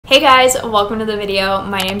Hey guys, welcome to the video.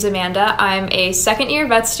 My name's Amanda. I'm a second year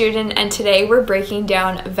vet student and today we're breaking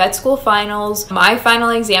down vet school finals, my final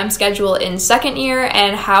exam schedule in second year,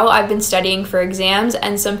 and how I've been studying for exams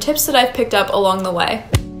and some tips that I've picked up along the way.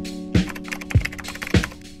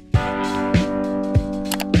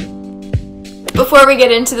 Before we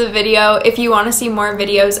get into the video, if you want to see more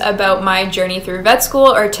videos about my journey through vet school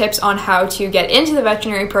or tips on how to get into the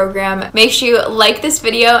veterinary program, make sure you like this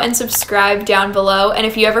video and subscribe down below. And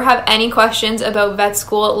if you ever have any questions about vet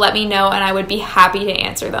school, let me know and I would be happy to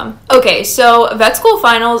answer them. Okay, so vet school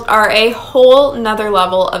finals are a whole nother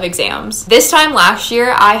level of exams. This time last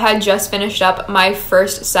year, I had just finished up my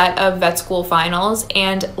first set of vet school finals,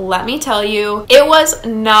 and let me tell you, it was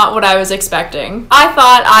not what I was expecting. I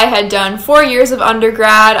thought I had done 4 years of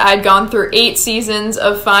undergrad, I'd gone through 8 seasons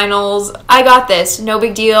of finals. I got this, no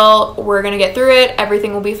big deal, we're gonna get through it,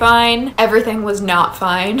 everything will be fine. Everything was not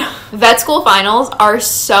fine. Vet school finals are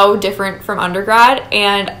so different from undergrad,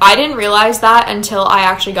 and I didn't realize that until I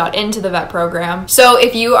actually got into the vet program. So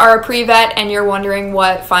if you are a pre-vet and you're wondering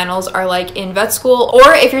what finals are like in vet school,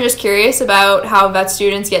 or if you're just curious about how vet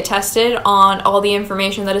students get tested on all the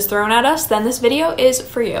information that is thrown at us, then this video is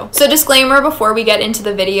for you. So disclaimer before we get into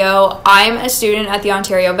the video, I'm a student at the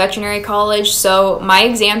Ontario Veterinary College, so my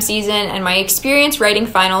exam season and my experience writing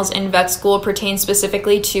finals in vet school pertains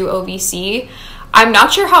specifically to OVC. I'm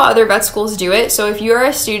not sure how other vet schools do it, so if you're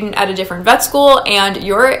a student at a different vet school and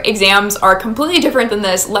your exams are completely different than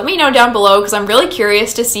this, let me know down below because I'm really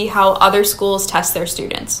curious to see how other schools test their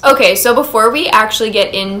students. Okay, so before we actually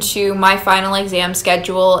get into my final exam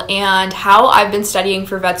schedule and how I've been studying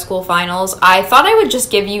for vet school finals, I thought I would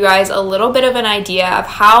just give you guys a little bit of an idea of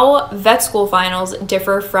how vet school finals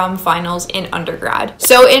differ from finals in undergrad.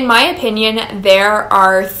 So in my opinion, there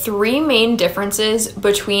are 3 main differences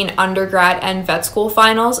between undergrad and vet school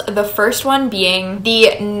finals, the first one being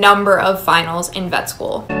the number of finals in vet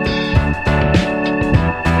school.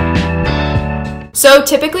 So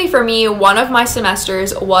typically for me, one of my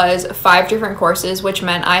semesters was 5 different courses, which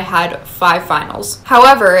meant I had 5 finals.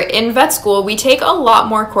 However, in vet school, we take a lot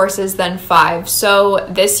more courses than 5. So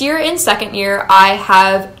this year in second year, I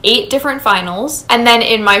have 8 different finals. And then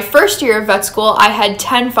in my first year of vet school, I had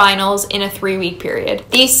 10 finals in a 3-week period.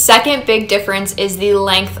 The second big difference is the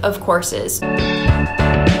length of courses.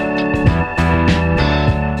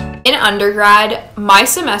 In undergrad, my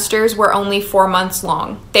semesters were only 4 months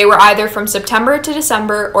long. They were either from September to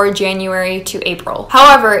December or January to April.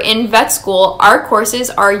 However, in vet school, our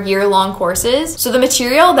courses are year-long courses, so the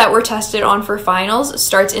material that we're tested on for finals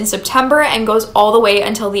starts in September and goes all the way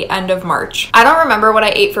until the end of March. I don't remember what I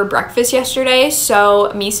ate for breakfast yesterday,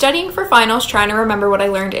 so me studying for finals, trying to remember what I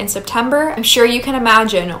learned in September, I'm sure you can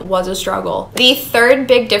imagine was a struggle. The third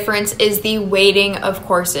big difference is the weighting of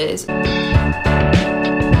courses.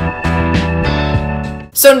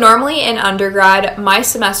 So normally in undergrad, my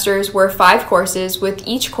semesters were 5 courses, with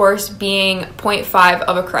each course being 0.5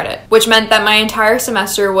 of a credit, which meant that my entire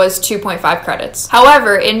semester was 2.5 credits.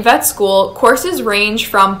 However, in vet school, courses range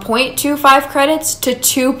from 0.25 credits to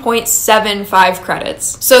 2.75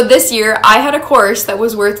 credits. So this year, I had a course that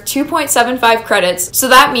was worth 2.75 credits, so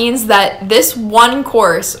that means that this one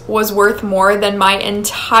course was worth more than my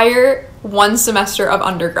entire 1 semester of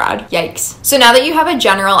undergrad. Yikes. So now that you have a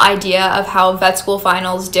general idea of how vet school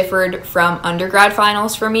finals differed from undergrad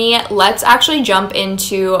finals for me, let's actually jump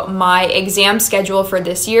into my exam schedule for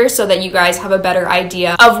this year so that you guys have a better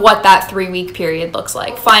idea of what that 3-week period looks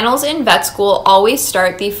like. Finals in vet school always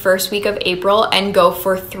start the first week of April and go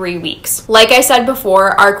for 3 weeks. Like I said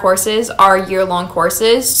before, our courses are year-long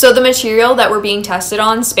courses, so the material that we're being tested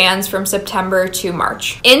on spans from September to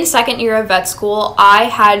March. In second year of vet school, I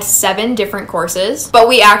had 7 different courses, but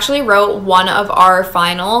we actually wrote one of our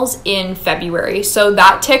finals in February, so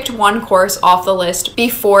that ticked 1 course off the list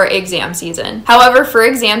before exam season. However, for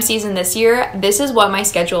exam season this year, this is what my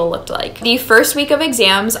schedule looked like. The first week of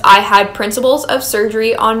exams, I had Principles of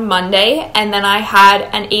Surgery on Monday, and then I had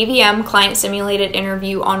an AVM client simulated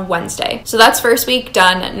interview on Wednesday. So that's first week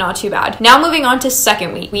done, not too bad. Now moving on to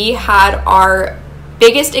second week, we had our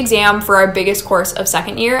biggest exam for our biggest course of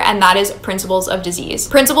second year, and that is Principles of Disease.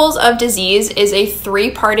 Principles of Disease is a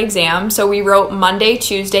 3-part exam, so we wrote Monday,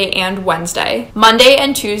 Tuesday, and Wednesday. Monday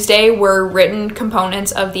and Tuesday were written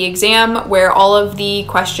components of the exam where all of the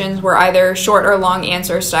questions were either short or long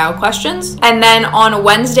answer style questions. And then on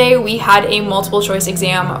Wednesday, we had a multiple choice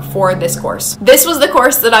exam for this course. This was the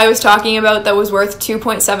course that I was talking about that was worth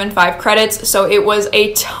 2.75 credits, so it was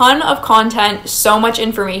a ton of content, so much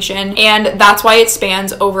information, and that's why it spanned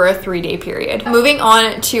spans over a 3-day period. Moving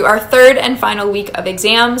on to our third and final week of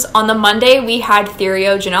exams. On the Monday, we had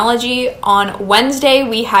theriogenology. On Wednesday,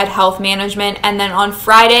 we had health management. And then on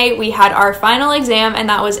Friday, we had our final exam, and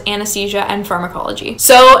that was anesthesia and pharmacology.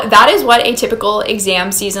 So that is what a typical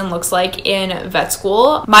exam season looks like in vet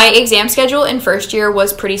school. My exam schedule in first year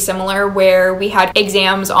was pretty similar, where we had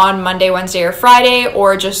exams on Monday, Wednesday, or Friday,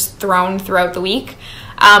 or just thrown throughout the week.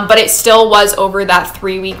 But it still was over that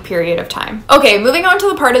 3-week period of time. Okay, moving on to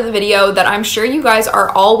the part of the video that I'm sure you guys are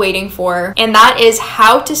all waiting for, and that is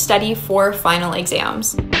how to study for final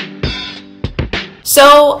exams.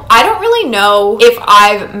 So I don't really know if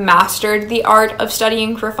I've mastered the art of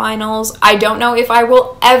studying for finals. I don't know if I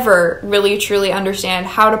will ever really truly understand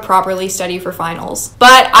how to properly study for finals.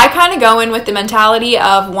 But I kind of go in with the mentality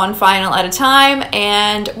of one final at a time,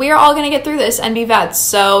 and we are all gonna get through this and be vets,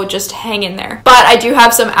 so just hang in there. But I do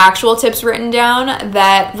have some actual tips written down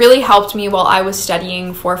that really helped me while I was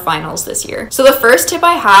studying for finals this year. So the first tip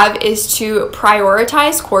I have is to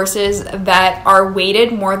prioritize courses that are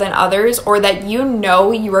weighted more than others, or that you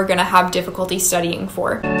know you are going to have difficulty studying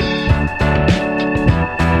for.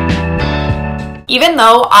 Even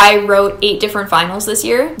though I wrote 8 different finals this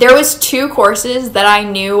year, there was 2 courses that I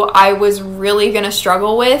knew I was really going to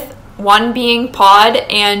struggle with. One being pod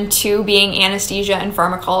and 2 being anesthesia and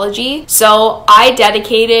pharmacology. So I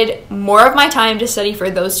dedicated more of my time to study for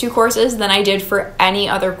those 2 courses than I did for any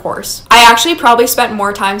other course. I actually probably spent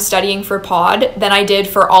more time studying for pod than I did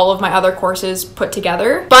for all of my other courses put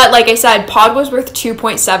together. But like I said, pod was worth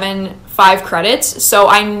 2.75 credits, so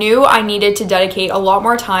I knew I needed to dedicate a lot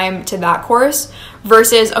more time to that course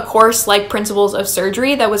versus a course like Principles of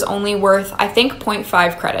Surgery that was only worth, I think,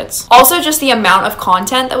 0.5 credits. Also, just the amount of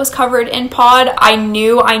content that was covered in pod, I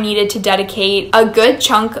knew I needed to dedicate a good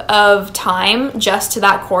chunk of time just to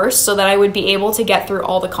that course so that I would be able to get through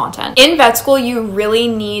all the content. In vet school, you really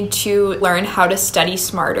need to learn how to study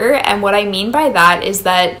smarter, and what I mean by that is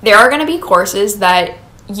that there are going to be courses that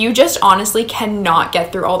you just honestly cannot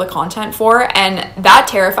get through all the content for, and that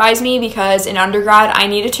terrifies me because in undergrad I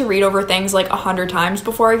needed to read over things like 100 times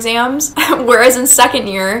before exams, whereas in second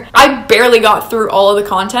year I barely got through all of the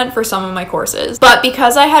content for some of my courses. But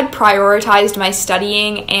because I had prioritized my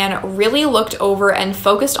studying and really looked over and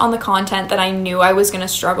focused on the content that I knew I was going to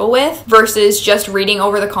struggle with versus just reading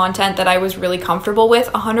over the content that I was really comfortable with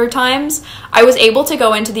 100 times, I was able to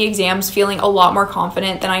go into the exams feeling a lot more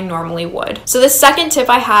confident than I normally would. So the second tip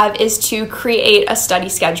I have is to create a study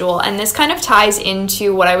schedule, and this kind of ties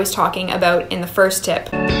into what I was talking about in the first tip.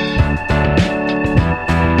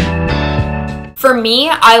 For me,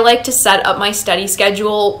 I like to set up my study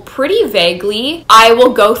schedule pretty vaguely. I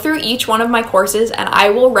will go through each one of my courses and I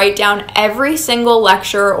will write down every single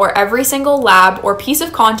lecture or every single lab or piece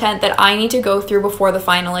of content that I need to go through before the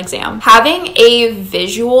final exam. Having a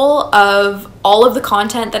visual of all of the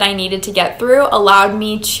content that I needed to get through allowed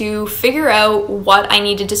me to figure out what I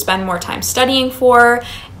needed to spend more time studying for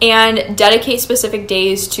and dedicate specific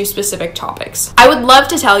days to specific topics. I would love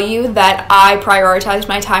to tell you that I prioritized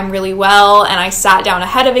my time really well and I sat down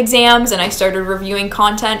ahead of exams and I started reviewing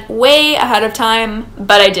content way ahead of time,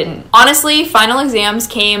 but I didn't. Honestly, final exams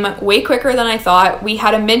came way quicker than I thought. We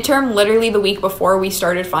had a midterm literally the week before we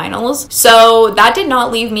started finals, so that did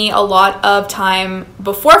not leave me a lot of time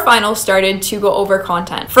before finals started to go over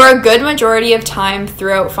content. For a good majority of time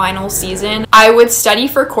throughout finals season, I would study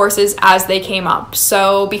for courses as they came up.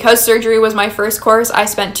 So because surgery was my first course, I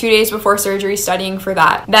spent 2 days before surgery studying for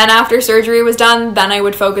that. Then after surgery was done, then I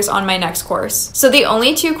would focus on my next course. So the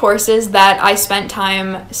only 2 courses that I spent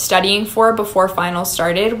time studying for before finals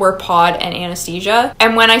started were pod and anesthesia.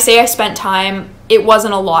 And when I say I spent time, it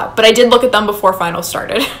wasn't a lot, but I did look at them before finals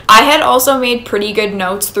started. I had also made pretty good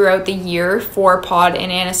notes throughout the year for pod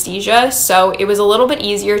and anesthesia, so it was a little bit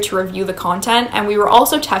easier to review the content, and we were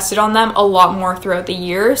also tested on them a lot more throughout the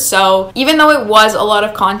year, so even though it was a lot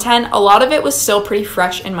of content, a lot of it was still pretty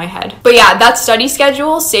fresh in my head. But yeah, that study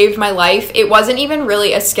schedule saved my life. It wasn't even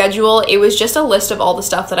really a schedule, it was just a list of all the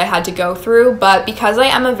stuff that I had to go through, but because I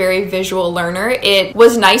am a very visual learner, it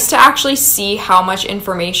was nice to actually see how much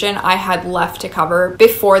information I had left to cover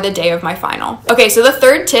before the day of my final. Okay, so the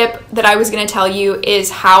third tip that I was going to tell you is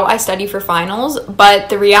how I study for finals, but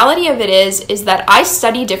the reality of it is that I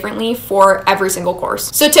study differently for every single course.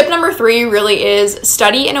 So tip number 3 really is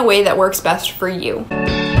study in a way that works best for you.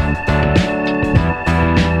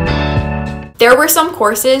 There were some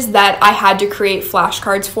courses that I had to create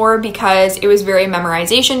flashcards for because it was very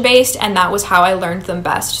memorization based and that was how I learned them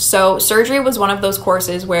best. So surgery was one of those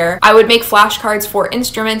courses where I would make flashcards for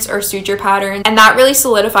instruments or suture patterns, and that really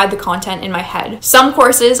solidified the content in my head. Some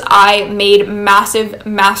courses I made massive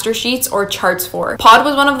master sheets or charts for. Pod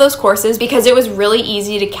was one of those courses because it was really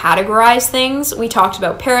easy to categorize things. We talked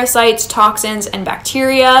about parasites, toxins, and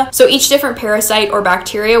bacteria. So each different parasite or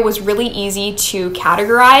bacteria was really easy to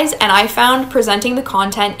categorize, and I found presenting the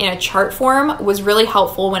content in a chart form was really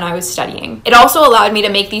helpful when I was studying. It also allowed me to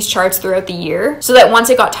make these charts throughout the year so that once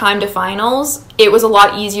it got time to finals, it was a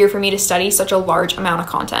lot easier for me to study such a large amount of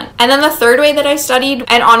content. And then the third way that I studied,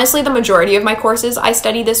 and honestly the majority of my courses I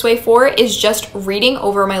study this way for, is just reading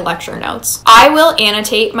over my lecture notes. I will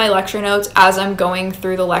annotate my lecture notes as I'm going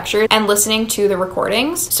through the lecture and listening to the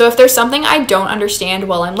recordings. So if there's something I don't understand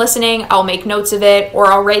while I'm listening, I'll make notes of it or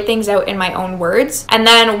I'll write things out in my own words. And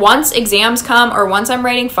then once exams come or once I'm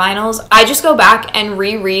writing finals, I just go back and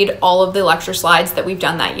reread all of the lecture slides that we've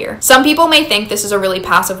done that year. Some people may think this is a really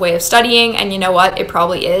passive way of studying, and you know what, it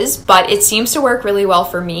probably is, but it seems to work really well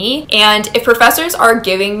for me. And if professors are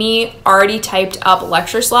giving me already typed up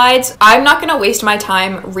lecture slides, I'm not going to waste my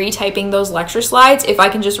time retyping those lecture slides if I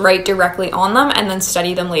can just write directly on them and then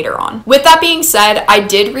study them later on. With that being said, I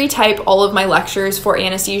did retype all of my lectures for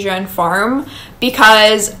anesthesia and pharm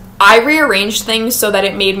because I rearranged things so that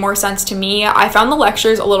it made more sense to me. I found the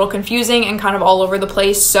lectures a little confusing and kind of all over the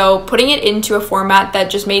place, so putting it into a format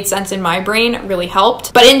that just made sense in my brain really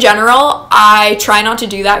helped. But in general, I try not to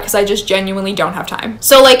do that because I just genuinely don't have time.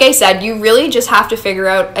 So like I said, you really just have to figure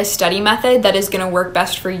out a study method that is going to work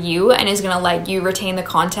best for you and is going to let you retain the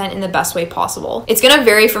content in the best way possible. It's going to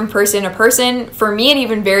vary from person to person. For me, it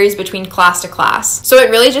even varies between class to class. So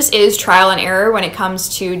it really just is trial and error when it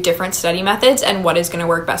comes to different study methods and what is going to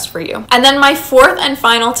work best for you. And then my fourth and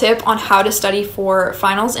final tip on how to study for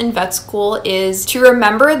finals in vet school is to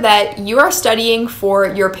remember that you are studying for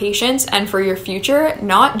your patients and for your future,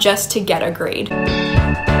 not just to get a grade.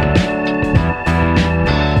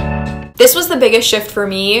 This was the biggest shift for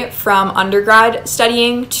me from undergrad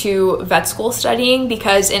studying to vet school studying,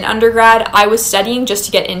 because in undergrad, I was studying just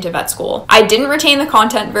to get into vet school. I didn't retain the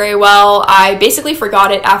content very well. I basically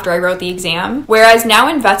forgot it after I wrote the exam. Whereas now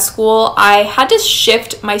in vet school, I had to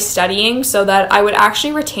shift my studying so that I would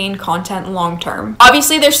actually retain content long term.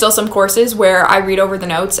 Obviously, there's still some courses where I read over the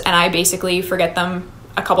notes and I basically forget them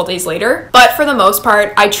a couple days later. But for the most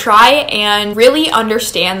part, I try and really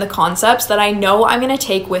understand the concepts that I know I'm going to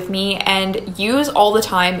take with me and use all the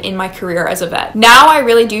time in my career as a vet. Now I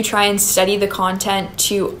really do try and study the content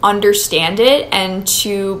to understand it and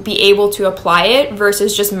to be able to apply it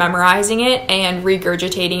versus just memorizing it and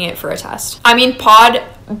regurgitating it for a test. I mean, pod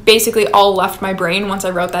basically all left my brain once I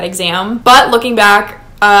wrote that exam, but looking back,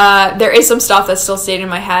 there is some stuff that still stayed in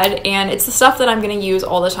my head, and it's the stuff that I'm going to use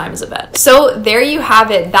all the time as a vet. So there you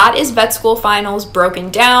have it. That is vet school finals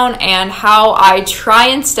broken down and how I try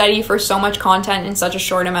and study for so much content in such a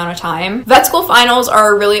short amount of time. Vet school finals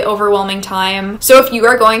are a really overwhelming time. So if you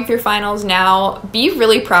are going through finals now, be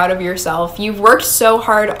really proud of yourself. You've worked so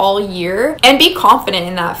hard all year, and be confident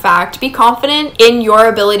in that fact. Be confident in your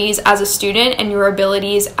abilities as a student and your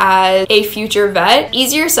abilities as a future vet.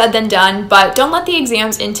 Easier said than done, but don't let the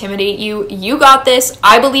exams intimidate you. You got this.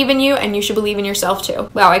 I believe in you, and you should believe in yourself too.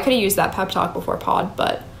 Wow, I could have used that pep talk before pod,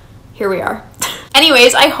 but here we are.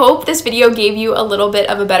 Anyways, I hope this video gave you a little bit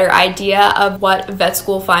of a better idea of what vet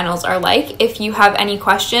school finals are like. If you have any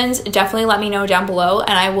questions, definitely let me know down below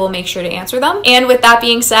and I will make sure to answer them. And with that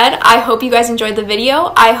being said, I hope you guys enjoyed the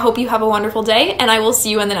video. I hope you have a wonderful day, and I will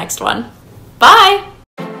see you in the next one. Bye!